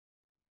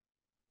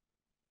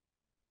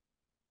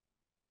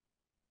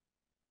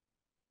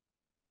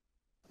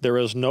There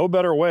is no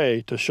better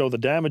way to show the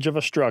damage of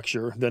a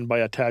structure than by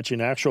attaching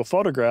actual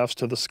photographs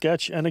to the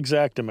sketch and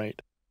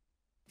Xactimate.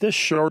 This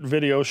short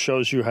video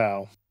shows you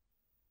how.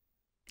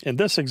 In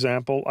this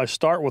example, I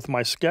start with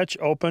my sketch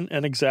open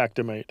and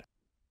Xactimate.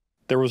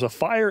 There was a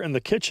fire in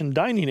the kitchen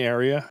dining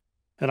area,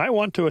 and I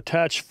want to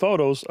attach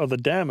photos of the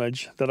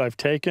damage that I've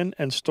taken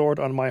and stored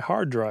on my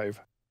hard drive.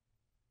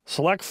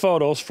 Select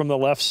Photos from the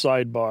left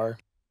sidebar.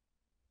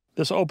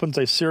 This opens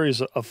a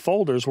series of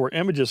folders where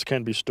images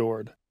can be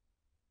stored.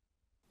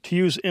 To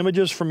use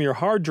images from your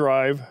hard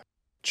drive,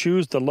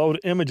 choose the Load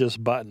Images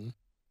button.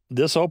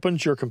 This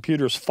opens your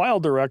computer's file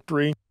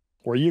directory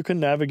where you can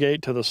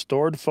navigate to the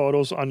stored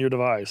photos on your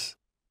device.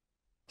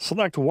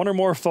 Select one or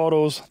more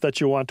photos that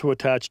you want to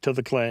attach to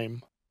the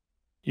claim.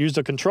 Use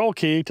the Control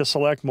key to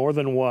select more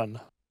than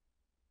one.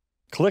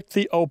 Click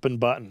the Open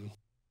button.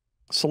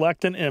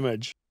 Select an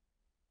image.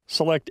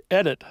 Select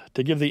Edit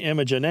to give the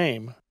image a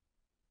name.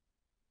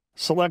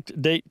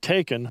 Select Date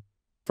Taken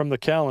from the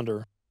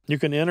calendar. You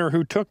can enter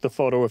who took the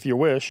photo if you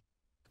wish.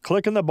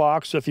 Click in the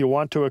box if you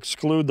want to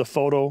exclude the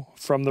photo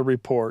from the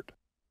report.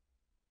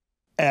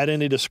 Add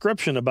any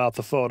description about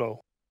the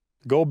photo.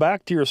 Go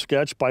back to your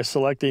sketch by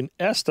selecting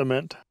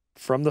Estimate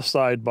from the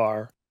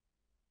sidebar.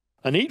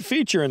 A neat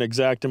feature in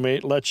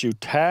Xactimate lets you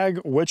tag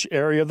which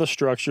area of the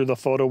structure the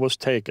photo was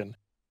taken.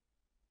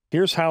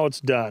 Here's how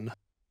it's done.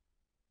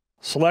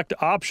 Select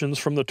Options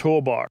from the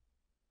toolbar.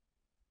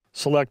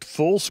 Select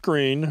Full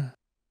Screen,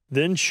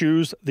 then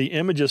choose the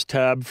Images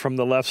tab from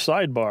the left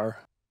sidebar.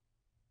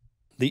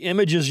 The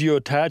images you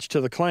attach to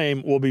the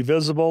claim will be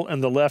visible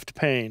in the left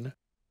pane.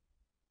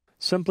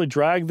 Simply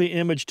drag the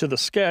image to the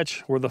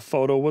sketch where the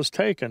photo was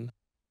taken.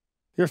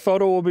 Your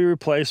photo will be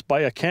replaced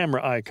by a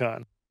camera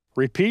icon.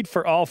 Repeat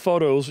for all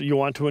photos you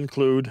want to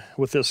include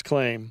with this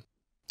claim.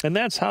 And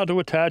that's how to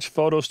attach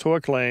photos to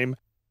a claim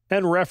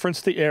and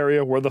reference the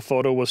area where the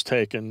photo was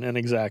taken in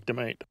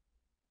Xactimate.